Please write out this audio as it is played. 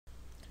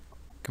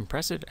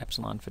Compressive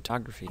Epsilon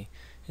Photography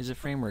is a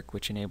framework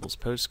which enables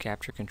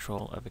post-capture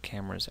control of a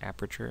camera's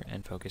aperture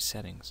and focus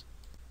settings.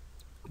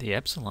 The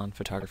Epsilon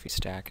photography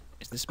stack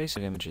is the space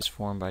of images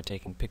formed by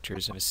taking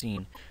pictures of a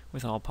scene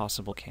with all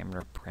possible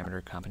camera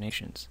parameter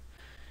combinations.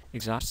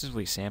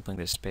 Exhaustively sampling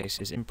this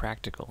space is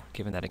impractical,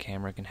 given that a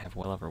camera can have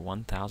well over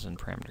 1,000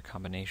 parameter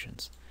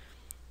combinations.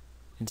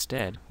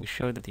 Instead, we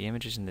show that the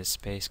images in this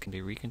space can be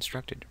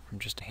reconstructed from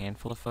just a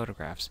handful of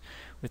photographs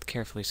with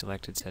carefully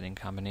selected setting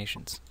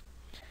combinations.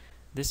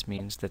 This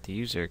means that the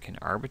user can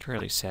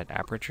arbitrarily set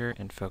aperture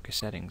and focus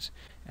settings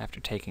after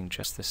taking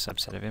just this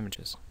subset of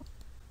images.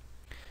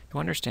 To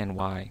understand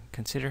why,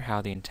 consider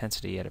how the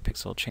intensity at a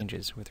pixel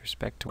changes with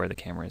respect to where the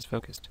camera is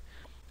focused.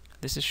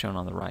 This is shown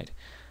on the right.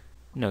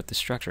 Note the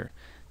structure.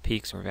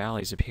 Peaks or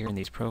valleys appear in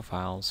these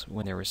profiles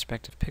when their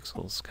respective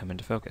pixels come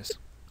into focus.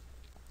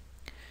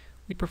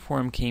 We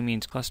perform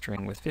k-means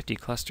clustering with 50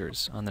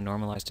 clusters on the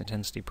normalized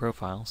intensity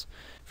profiles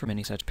for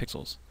many such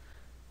pixels.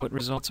 What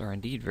results are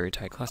indeed very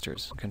tight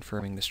clusters,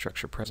 confirming the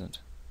structure present.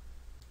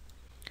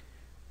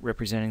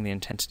 Representing the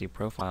intensity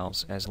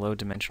profiles as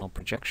low-dimensional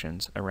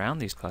projections around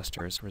these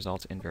clusters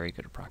results in very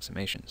good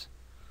approximations.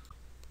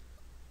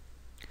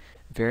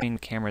 Varying the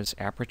camera's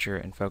aperture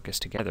and focus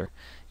together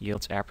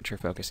yields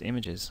aperture-focus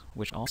images,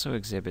 which also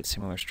exhibit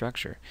similar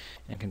structure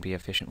and can be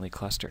efficiently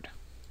clustered.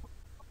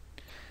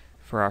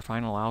 For our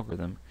final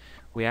algorithm,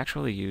 we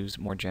actually use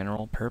more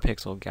general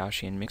per-pixel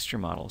Gaussian mixture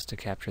models to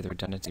capture the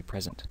redundancy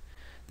present.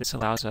 This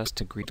allows us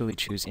to greedily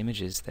choose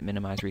images that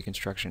minimize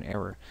reconstruction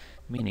error,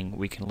 meaning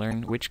we can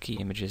learn which key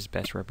images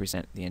best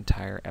represent the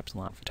entire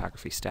Epsilon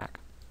photography stack.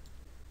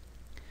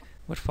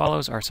 What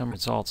follows are some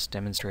results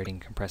demonstrating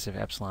compressive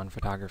Epsilon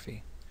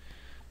photography.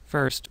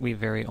 First, we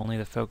vary only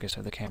the focus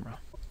of the camera.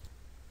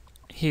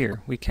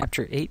 Here, we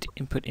capture 8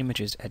 input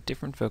images at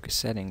different focus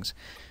settings,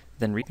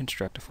 then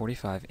reconstruct a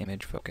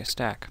 45-image focus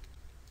stack.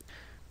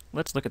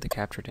 Let's look at the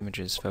captured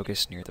images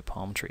focused near the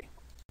palm tree.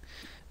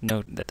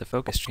 Note that the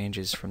focus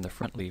changes from the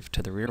front leaf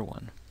to the rear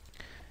one.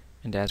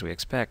 And as we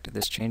expect,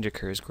 this change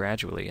occurs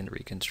gradually in the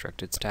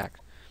reconstructed stack.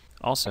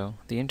 Also,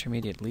 the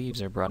intermediate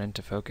leaves are brought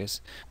into focus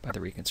by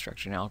the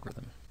reconstruction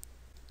algorithm.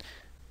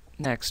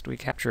 Next, we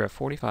capture a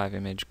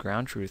 45-image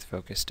ground truth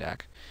focus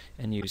stack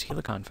and use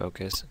helicon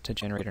focus to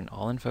generate an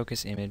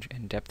all-in-focus image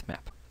and depth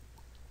map.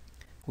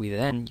 We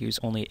then use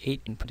only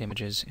 8 input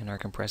images in our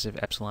compressive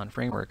Epsilon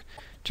framework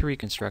to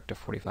reconstruct a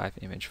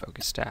 45-image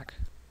focus stack.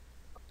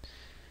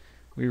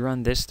 We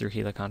run this through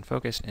helicon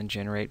focus and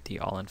generate the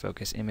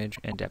all-in-focus image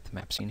and depth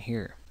map seen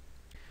here.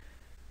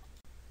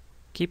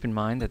 Keep in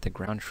mind that the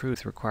ground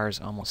truth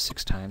requires almost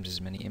 6 times as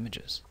many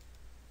images.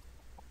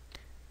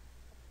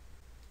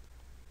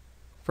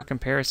 For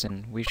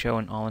comparison, we show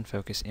an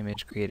all-in-focus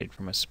image created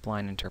from a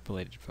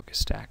spline-interpolated focus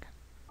stack.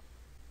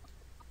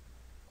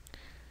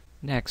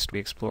 Next, we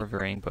explore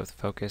varying both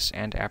focus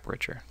and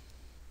aperture.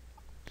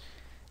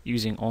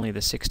 Using only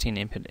the 16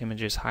 input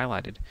images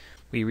highlighted,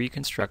 we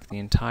reconstruct the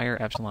entire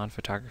Epsilon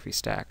photography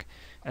stack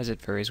as it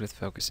varies with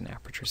focus and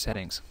aperture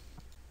settings.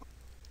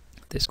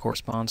 This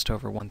corresponds to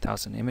over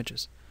 1,000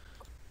 images.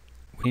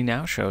 We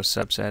now show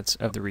subsets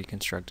of the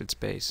reconstructed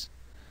space.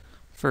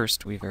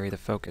 First, we vary the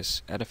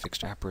focus at a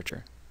fixed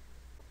aperture.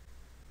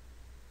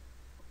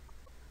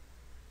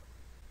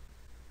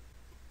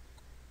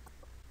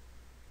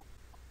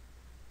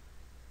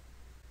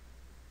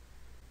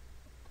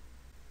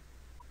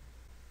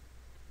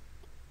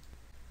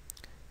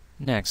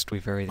 Next, we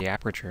vary the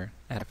aperture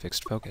at a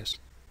fixed focus.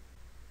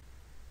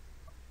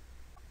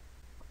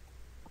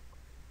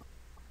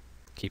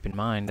 Keep in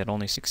mind that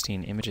only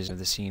 16 images of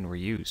the scene were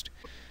used.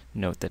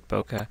 Note that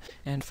bokeh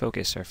and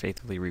focus are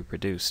faithfully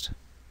reproduced.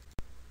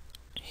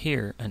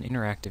 Here, an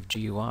interactive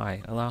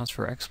GUI allows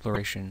for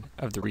exploration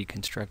of the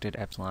reconstructed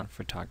Epsilon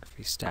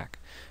photography stack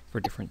for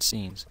different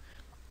scenes.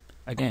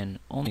 Again,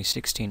 only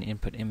 16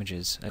 input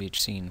images of each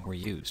scene were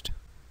used.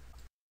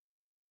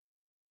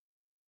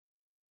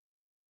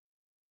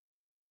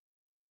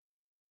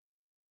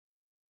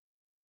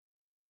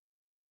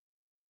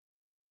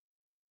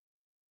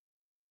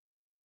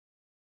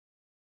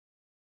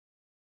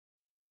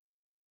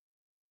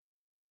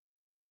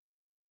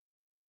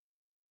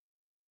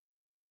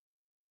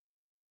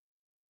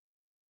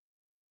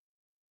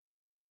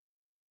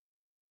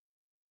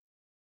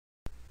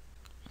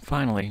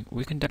 Finally,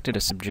 we conducted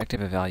a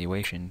subjective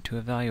evaluation to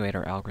evaluate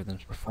our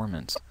algorithm's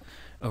performance.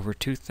 Over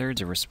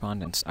 2/3 of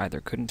respondents either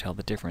couldn't tell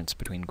the difference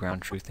between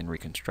ground truth and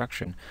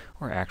reconstruction,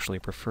 or actually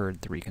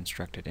preferred the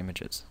reconstructed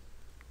images.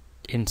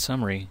 In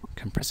summary,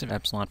 compressive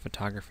Epsilon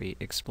photography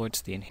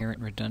exploits the inherent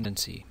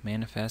redundancy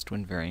manifest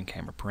when varying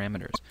camera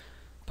parameters.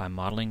 By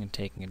modeling and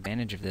taking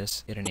advantage of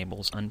this, it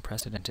enables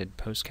unprecedented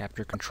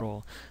post-capture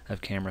control of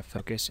camera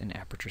focus and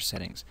aperture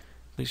settings.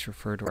 Please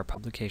refer to our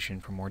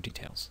publication for more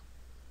details.